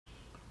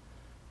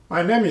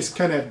My name is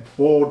Kenneth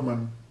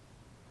Boldman.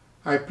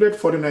 I played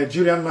for the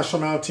Nigerian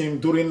national team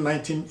during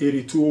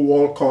 1982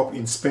 World Cup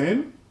in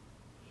Spain.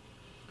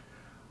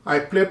 I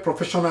played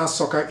professional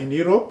soccer in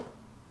Europe,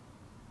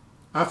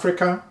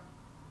 Africa,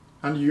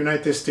 and the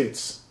United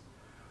States.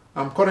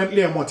 I'm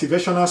currently a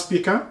motivational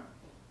speaker,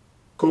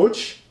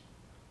 coach,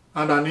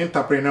 and an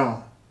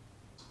entrepreneur.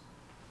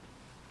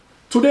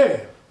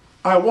 Today,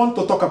 I want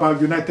to talk about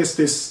United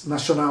States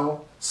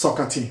national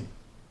soccer team.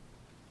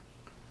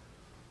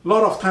 A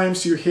lot of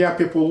times you hear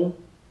people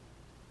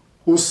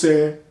who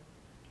say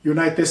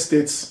United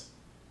States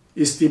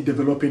is still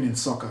developing in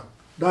soccer.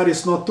 That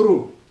is not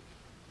true.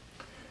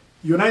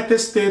 United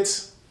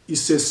States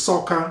is a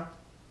soccer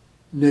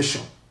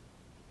nation.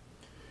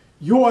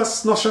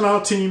 US national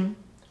team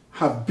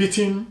have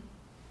beaten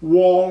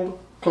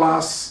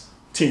world-class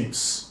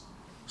teams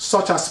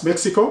such as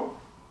Mexico,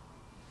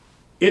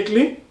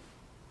 Italy,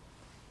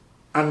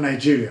 and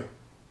Nigeria.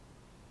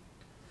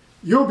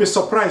 You'll be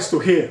surprised to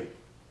hear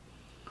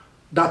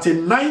that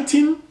in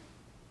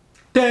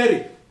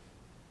 1930,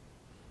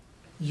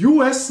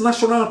 US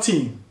national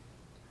team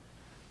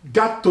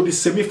got to the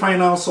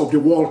semifinals of the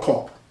World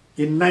Cup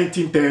in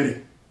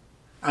 1930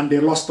 and they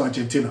lost to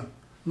Argentina.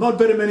 Not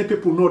very many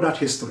people know that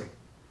history.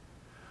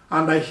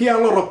 And I hear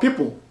a lot of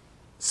people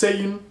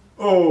saying,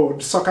 oh,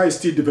 the soccer is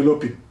still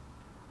developing.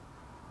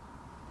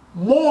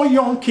 More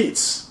young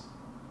kids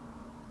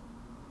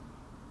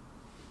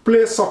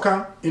play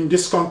soccer in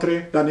this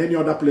country than any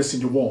other place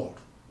in the world.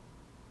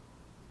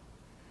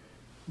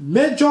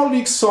 Major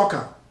League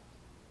Soccer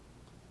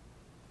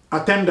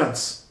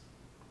attendance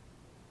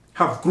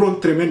have grown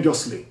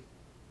tremendously.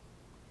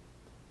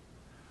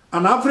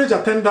 An average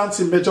attendance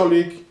in Major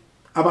League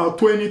about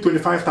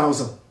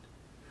 20-25,000.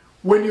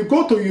 When you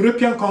go to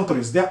European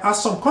countries, there are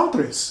some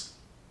countries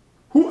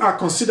who are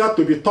considered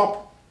to be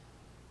top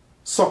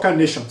soccer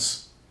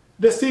nations.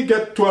 They still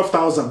get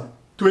 12,000,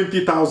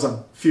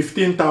 20,000,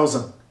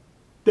 15,000.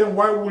 Then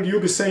why would you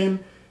be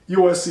saying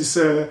US is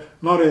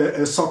not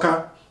a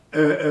soccer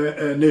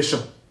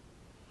nation?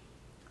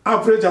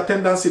 Average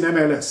attendance in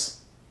MLS,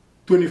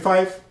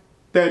 25,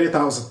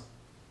 30,000.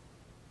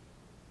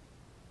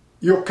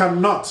 You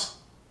cannot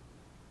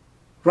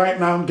right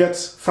now get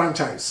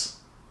franchise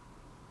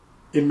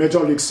in Major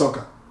League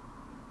Soccer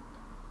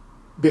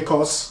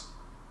because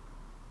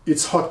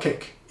it's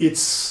hotcake. It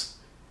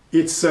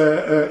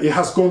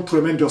has gone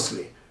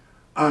tremendously,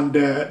 and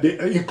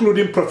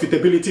including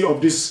profitability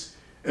of these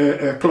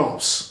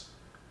clubs,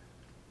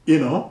 you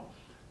know.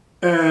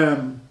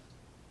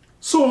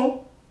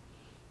 So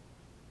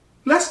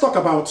let's talk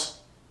about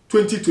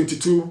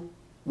 2022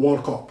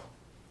 World Cup,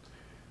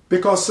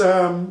 because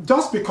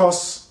just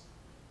because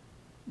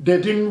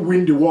they didn't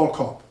win the World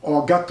Cup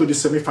or got to the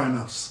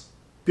semifinals,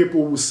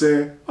 people will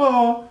say,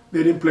 oh,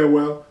 they didn't play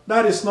well.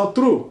 That is not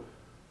true.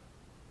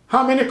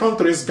 How many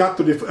countries got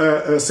to the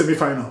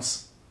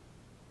semifinals?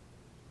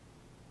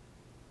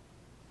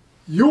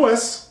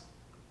 US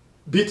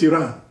beat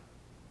Iran.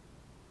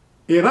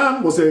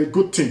 Iran was a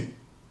good team.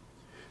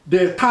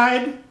 They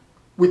tied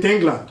with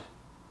England.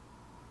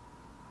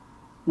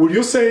 Will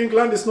you say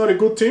England is not a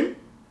good team?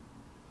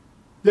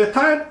 They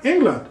tied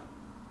England.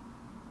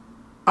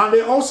 And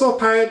they also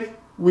tied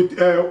with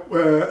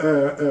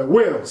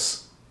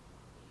Wales.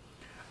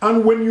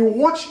 And when you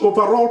watch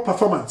overall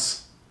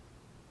performance,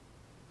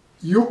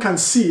 you can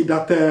see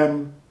that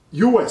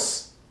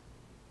US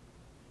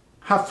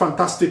have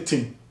fantastic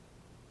team.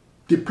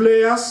 The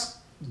players,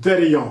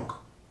 very young.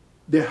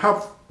 They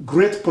have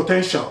great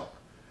potential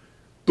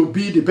to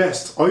be the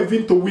best or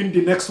even to win the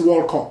next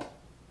World Cup.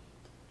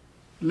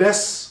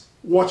 Let's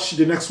watch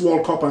the next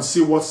World Cup and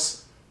see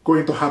what's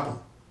going to happen.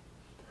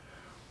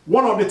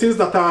 One of the things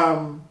that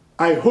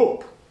I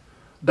hope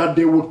that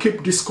they will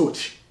keep this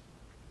coach,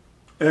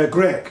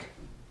 Greg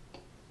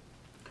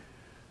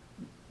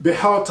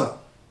Berhalter.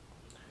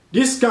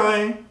 This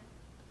guy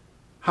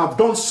have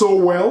done so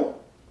well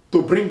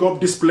to bring up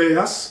these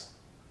players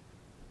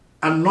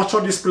and nurture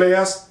these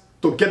players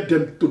to get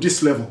them to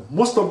this level.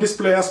 Most of these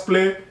players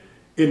play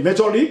in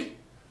Major League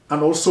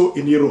and also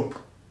in Europe.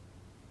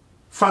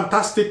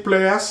 Fantastic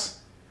players.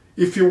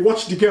 If you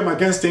watch the game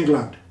against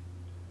England,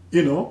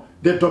 you know,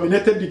 they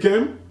dominated the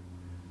game.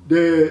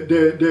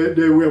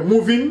 They were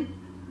moving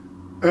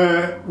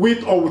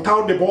with or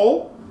without the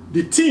ball.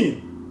 The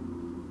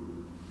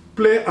team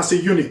play as a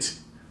unit.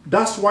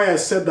 That's why I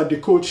said that the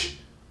coach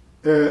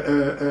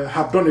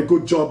have done a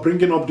good job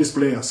bringing up these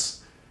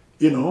players,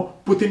 you know,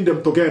 putting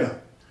them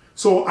together.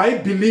 So I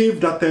believe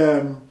that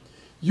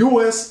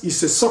US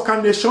is a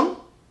soccer nation,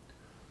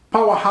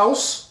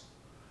 powerhouse.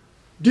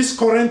 This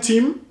current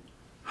team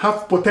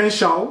have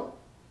potential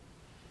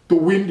to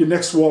win the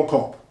next World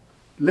Cup.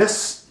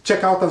 Let's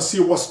check out and see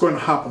what's going to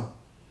happen.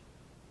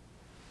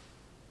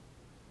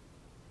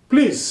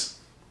 Please,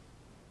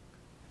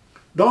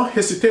 don't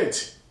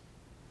hesitate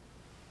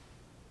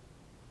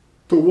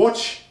to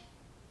watch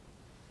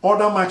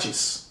other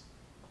matches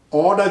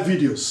or other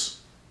videos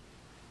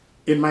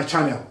in my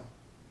channel.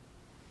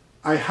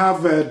 I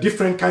have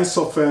different kinds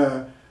of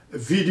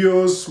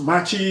videos,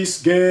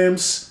 matches,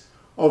 games,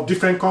 of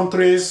different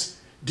countries,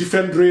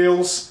 different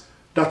drills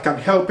that can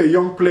help a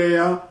young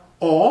player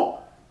or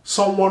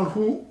someone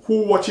who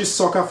watches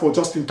soccer for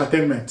just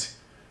entertainment.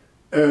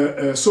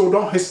 So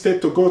don't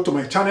hesitate to go to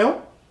my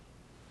channel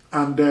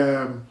and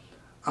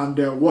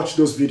watch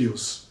those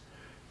videos.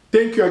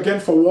 Thank you again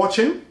for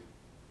watching.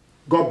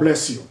 God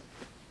bless you.